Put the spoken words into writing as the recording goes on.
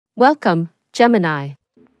Welcome, Gemini.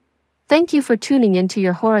 Thank you for tuning into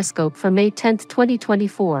your horoscope for May 10th,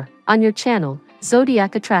 2024, on your channel,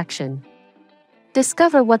 Zodiac Attraction.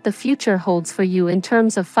 Discover what the future holds for you in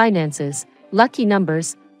terms of finances, lucky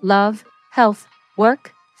numbers, love, health,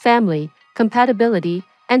 work, family, compatibility,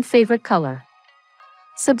 and favorite color.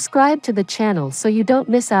 Subscribe to the channel so you don't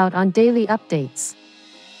miss out on daily updates.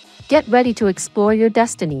 Get ready to explore your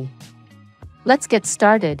destiny. Let's get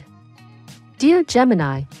started. Dear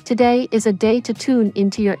Gemini, today is a day to tune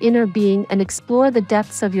into your inner being and explore the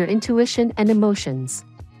depths of your intuition and emotions.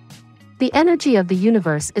 The energy of the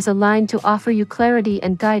universe is aligned to offer you clarity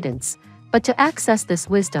and guidance, but to access this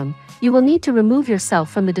wisdom, you will need to remove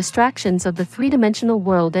yourself from the distractions of the three-dimensional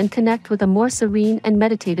world and connect with a more serene and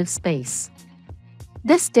meditative space.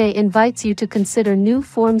 This day invites you to consider new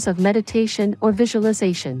forms of meditation or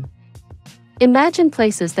visualization. Imagine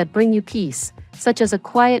places that bring you peace, such as a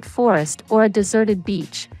quiet forest or a deserted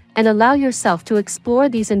beach, and allow yourself to explore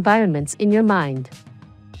these environments in your mind.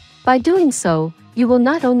 By doing so, you will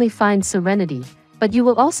not only find serenity, but you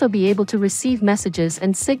will also be able to receive messages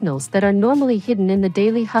and signals that are normally hidden in the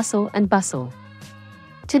daily hustle and bustle.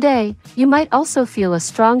 Today, you might also feel a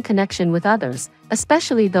strong connection with others,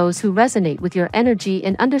 especially those who resonate with your energy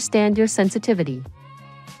and understand your sensitivity.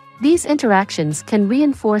 These interactions can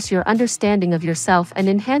reinforce your understanding of yourself and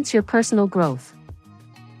enhance your personal growth.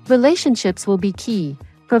 Relationships will be key,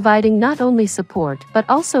 providing not only support but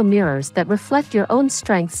also mirrors that reflect your own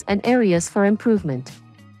strengths and areas for improvement.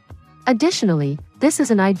 Additionally, this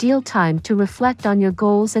is an ideal time to reflect on your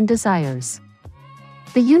goals and desires.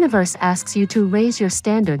 The universe asks you to raise your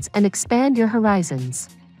standards and expand your horizons.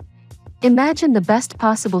 Imagine the best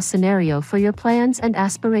possible scenario for your plans and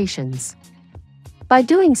aspirations. By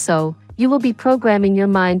doing so, you will be programming your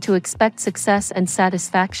mind to expect success and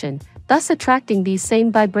satisfaction, thus attracting these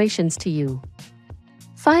same vibrations to you.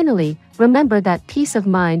 Finally, remember that peace of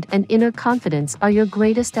mind and inner confidence are your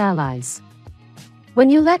greatest allies. When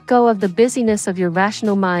you let go of the busyness of your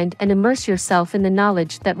rational mind and immerse yourself in the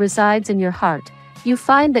knowledge that resides in your heart, you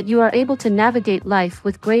find that you are able to navigate life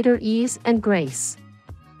with greater ease and grace.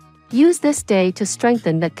 Use this day to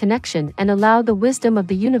strengthen that connection and allow the wisdom of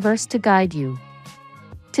the universe to guide you.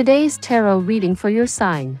 Today's tarot reading for your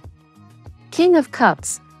sign. King of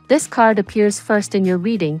Cups. This card appears first in your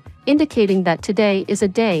reading, indicating that today is a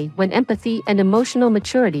day when empathy and emotional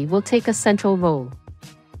maturity will take a central role.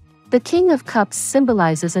 The King of Cups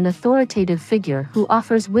symbolizes an authoritative figure who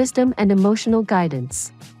offers wisdom and emotional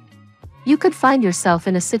guidance. You could find yourself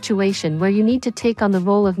in a situation where you need to take on the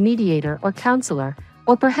role of mediator or counselor,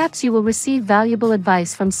 or perhaps you will receive valuable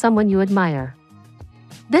advice from someone you admire.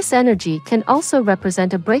 This energy can also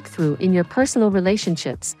represent a breakthrough in your personal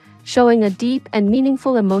relationships, showing a deep and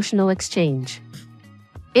meaningful emotional exchange.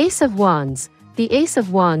 Ace of Wands. The Ace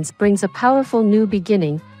of Wands brings a powerful new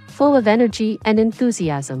beginning, full of energy and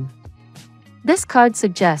enthusiasm. This card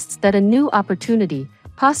suggests that a new opportunity,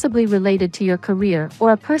 possibly related to your career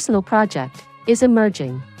or a personal project, is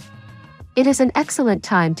emerging. It is an excellent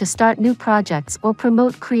time to start new projects or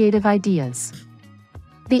promote creative ideas.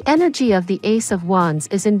 The energy of the Ace of Wands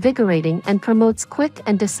is invigorating and promotes quick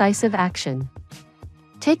and decisive action.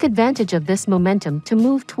 Take advantage of this momentum to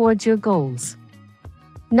move towards your goals.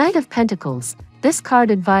 Knight of Pentacles. This card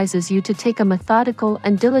advises you to take a methodical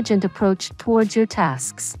and diligent approach towards your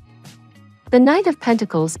tasks. The Knight of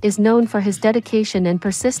Pentacles is known for his dedication and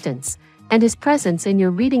persistence, and his presence in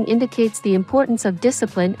your reading indicates the importance of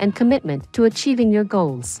discipline and commitment to achieving your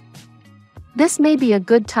goals. This may be a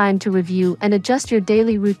good time to review and adjust your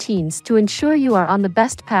daily routines to ensure you are on the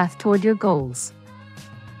best path toward your goals.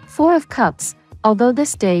 Four of Cups. Although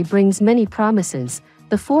this day brings many promises,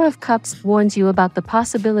 the Four of Cups warns you about the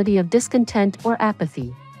possibility of discontent or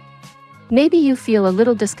apathy. Maybe you feel a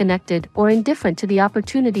little disconnected or indifferent to the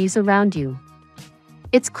opportunities around you.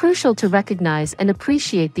 It's crucial to recognize and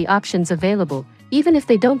appreciate the options available, even if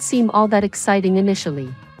they don't seem all that exciting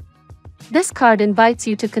initially. This card invites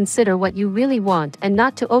you to consider what you really want and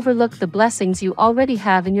not to overlook the blessings you already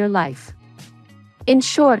have in your life. In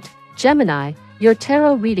short, Gemini, your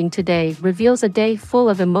tarot reading today reveals a day full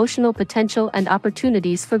of emotional potential and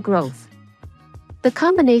opportunities for growth. The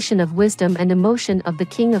combination of wisdom and emotion of the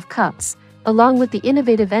King of Cups, along with the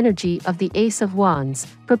innovative energy of the Ace of Wands,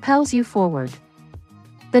 propels you forward.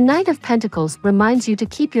 The Knight of Pentacles reminds you to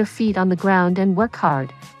keep your feet on the ground and work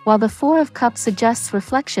hard, while the Four of Cups suggests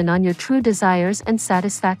reflection on your true desires and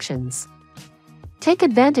satisfactions. Take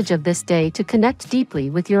advantage of this day to connect deeply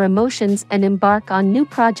with your emotions and embark on new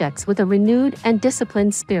projects with a renewed and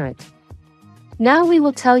disciplined spirit. Now we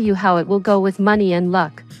will tell you how it will go with money and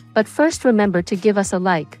luck, but first remember to give us a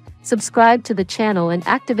like, subscribe to the channel and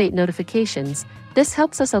activate notifications. This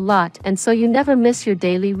helps us a lot and so you never miss your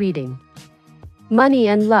daily reading. Money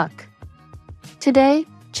and luck. Today,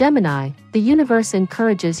 Gemini, the universe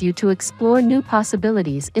encourages you to explore new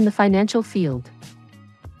possibilities in the financial field.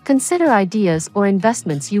 Consider ideas or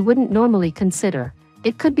investments you wouldn't normally consider.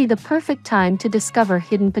 It could be the perfect time to discover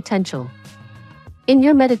hidden potential. In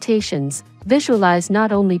your meditations, visualize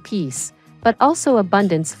not only peace, but also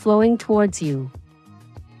abundance flowing towards you.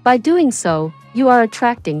 By doing so, you are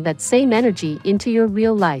attracting that same energy into your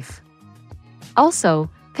real life. Also,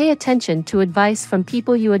 pay attention to advice from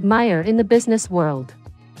people you admire in the business world.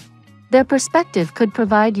 Their perspective could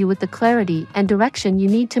provide you with the clarity and direction you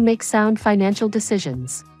need to make sound financial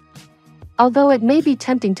decisions. Although it may be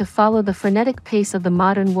tempting to follow the frenetic pace of the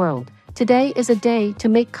modern world, today is a day to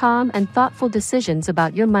make calm and thoughtful decisions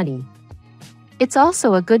about your money. It's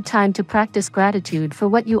also a good time to practice gratitude for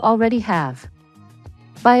what you already have.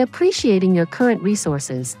 By appreciating your current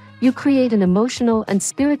resources, you create an emotional and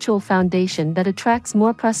spiritual foundation that attracts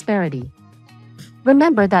more prosperity.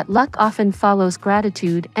 Remember that luck often follows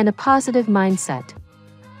gratitude and a positive mindset.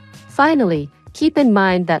 Finally, keep in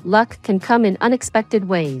mind that luck can come in unexpected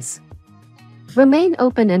ways. Remain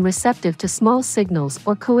open and receptive to small signals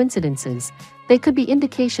or coincidences. They could be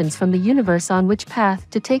indications from the universe on which path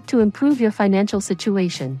to take to improve your financial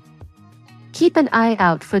situation. Keep an eye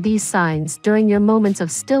out for these signs during your moments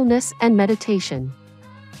of stillness and meditation.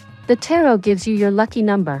 The tarot gives you your lucky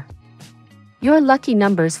number. Your lucky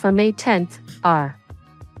numbers for May 10th are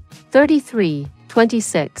 33,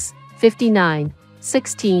 26, 59,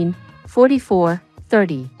 16, 44,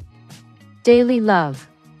 30. Daily love.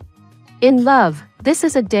 In love, this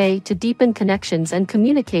is a day to deepen connections and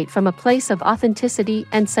communicate from a place of authenticity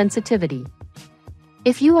and sensitivity.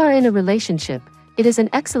 If you are in a relationship, it is an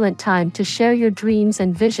excellent time to share your dreams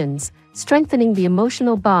and visions, strengthening the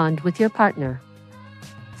emotional bond with your partner.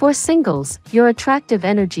 For singles, your attractive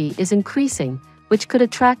energy is increasing, which could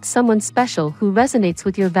attract someone special who resonates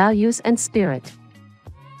with your values and spirit.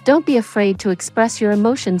 Don't be afraid to express your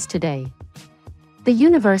emotions today. The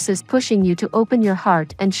universe is pushing you to open your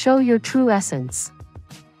heart and show your true essence.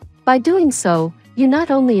 By doing so, you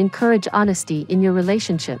not only encourage honesty in your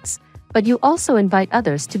relationships, but you also invite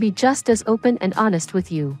others to be just as open and honest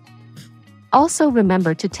with you. Also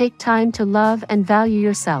remember to take time to love and value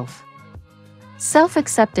yourself.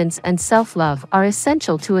 Self-acceptance and self-love are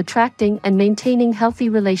essential to attracting and maintaining healthy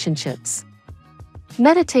relationships.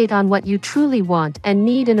 Meditate on what you truly want and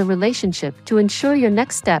need in a relationship to ensure your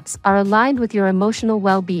next steps are aligned with your emotional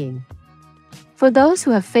well-being. For those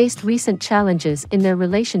who have faced recent challenges in their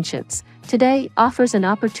relationships, today offers an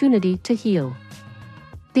opportunity to heal.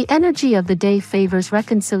 The energy of the day favors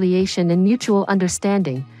reconciliation and mutual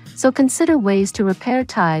understanding, so consider ways to repair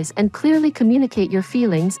ties and clearly communicate your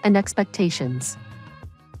feelings and expectations.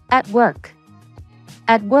 At work.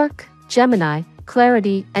 At work, Gemini,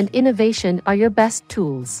 clarity and innovation are your best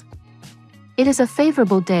tools. It is a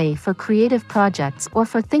favorable day for creative projects or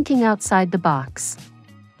for thinking outside the box.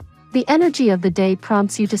 The energy of the day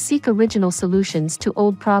prompts you to seek original solutions to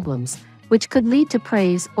old problems, which could lead to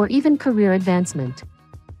praise or even career advancement.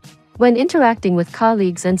 When interacting with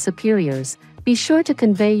colleagues and superiors, be sure to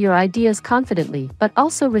convey your ideas confidently but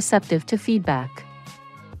also receptive to feedback.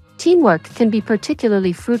 Teamwork can be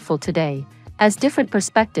particularly fruitful today, as different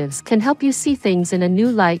perspectives can help you see things in a new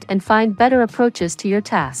light and find better approaches to your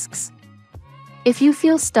tasks. If you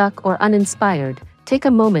feel stuck or uninspired, take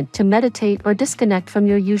a moment to meditate or disconnect from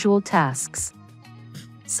your usual tasks.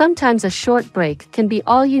 Sometimes a short break can be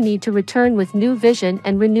all you need to return with new vision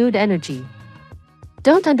and renewed energy.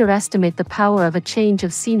 Don't underestimate the power of a change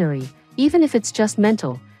of scenery, even if it's just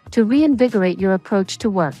mental, to reinvigorate your approach to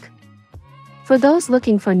work. For those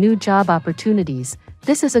looking for new job opportunities,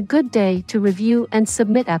 this is a good day to review and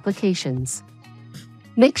submit applications.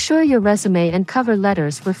 Make sure your resume and cover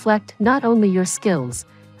letters reflect not only your skills,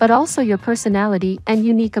 but also your personality and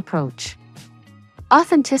unique approach.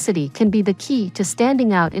 Authenticity can be the key to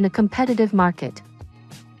standing out in a competitive market.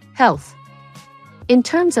 Health. In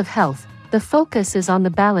terms of health, the focus is on the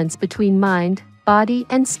balance between mind, body,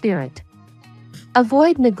 and spirit.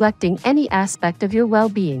 Avoid neglecting any aspect of your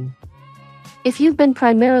well-being. If you've been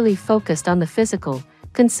primarily focused on the physical,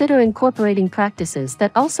 consider incorporating practices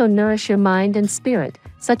that also nourish your mind and spirit,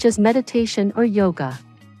 such as meditation or yoga.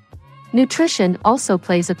 Nutrition also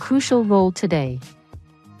plays a crucial role today.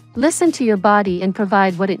 Listen to your body and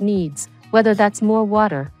provide what it needs, whether that's more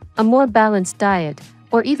water, a more balanced diet,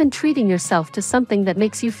 or even treating yourself to something that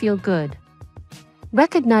makes you feel good.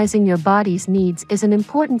 Recognizing your body's needs is an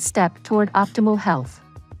important step toward optimal health.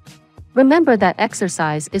 Remember that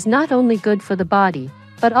exercise is not only good for the body,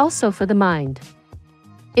 but also for the mind.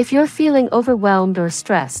 If you're feeling overwhelmed or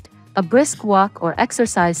stressed, a brisk walk or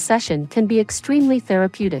exercise session can be extremely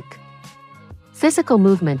therapeutic. Physical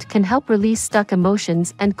movement can help release stuck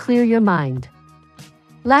emotions and clear your mind.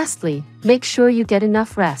 Lastly, make sure you get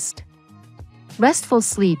enough rest. Restful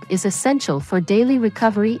sleep is essential for daily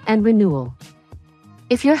recovery and renewal.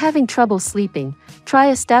 If you're having trouble sleeping, try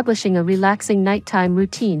establishing a relaxing nighttime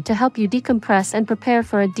routine to help you decompress and prepare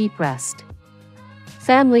for a deep rest.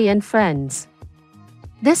 Family and friends.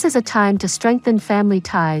 This is a time to strengthen family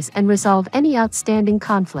ties and resolve any outstanding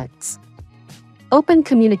conflicts. Open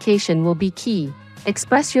communication will be key.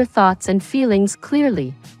 Express your thoughts and feelings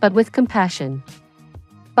clearly, but with compassion.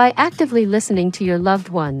 By actively listening to your loved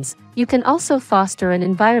ones, you can also foster an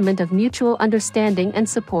environment of mutual understanding and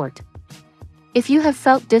support. If you have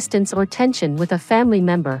felt distance or tension with a family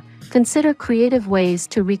member, consider creative ways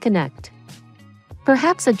to reconnect.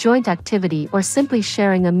 Perhaps a joint activity or simply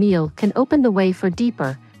sharing a meal can open the way for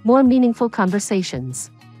deeper, more meaningful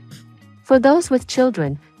conversations. For those with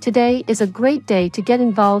children, today is a great day to get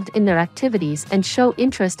involved in their activities and show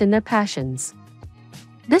interest in their passions.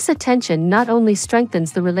 This attention not only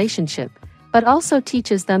strengthens the relationship, but also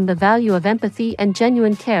teaches them the value of empathy and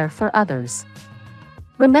genuine care for others.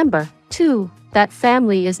 Remember, too, that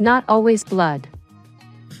family is not always blood.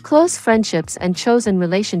 Close friendships and chosen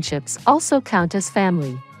relationships also count as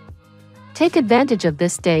family. Take advantage of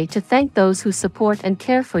this day to thank those who support and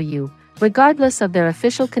care for you, regardless of their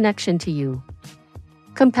official connection to you.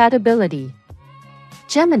 Compatibility.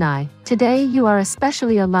 Gemini, today you are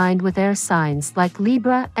especially aligned with air signs like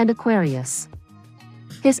Libra and Aquarius.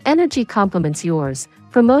 His energy complements yours,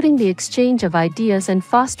 promoting the exchange of ideas and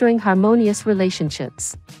fostering harmonious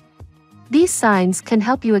relationships. These signs can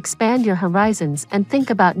help you expand your horizons and think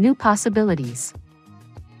about new possibilities.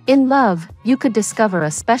 In love, you could discover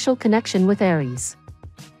a special connection with Aries.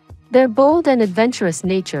 Their bold and adventurous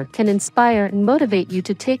nature can inspire and motivate you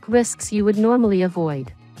to take risks you would normally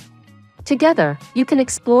avoid. Together, you can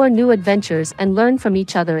explore new adventures and learn from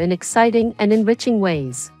each other in exciting and enriching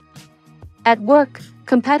ways. At work,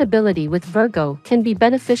 compatibility with Virgo can be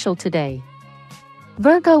beneficial today.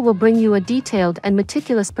 Virgo will bring you a detailed and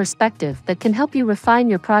meticulous perspective that can help you refine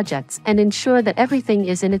your projects and ensure that everything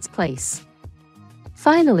is in its place.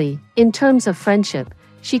 Finally, in terms of friendship,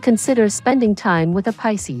 she considers spending time with a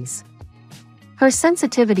Pisces. Her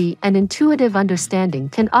sensitivity and intuitive understanding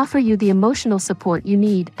can offer you the emotional support you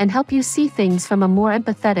need and help you see things from a more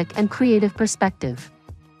empathetic and creative perspective.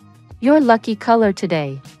 Your lucky color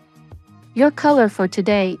today. Your color for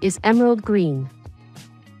today is emerald green.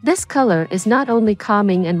 This color is not only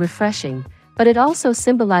calming and refreshing, but it also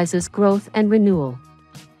symbolizes growth and renewal.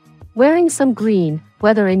 Wearing some green,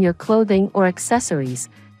 whether in your clothing or accessories,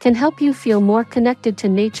 can help you feel more connected to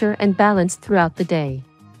nature and balanced throughout the day.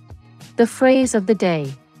 The phrase of the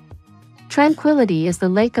day. Tranquility is the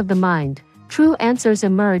lake of the mind, true answers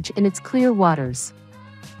emerge in its clear waters.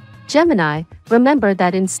 Gemini, remember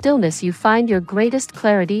that in stillness you find your greatest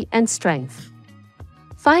clarity and strength.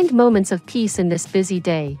 Find moments of peace in this busy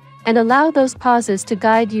day, and allow those pauses to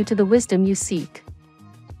guide you to the wisdom you seek.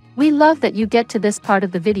 We love that you get to this part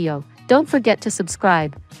of the video. Don't forget to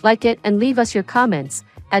subscribe, like it, and leave us your comments.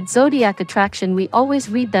 At Zodiac Attraction, we always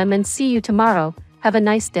read them and see you tomorrow. Have a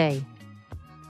nice day.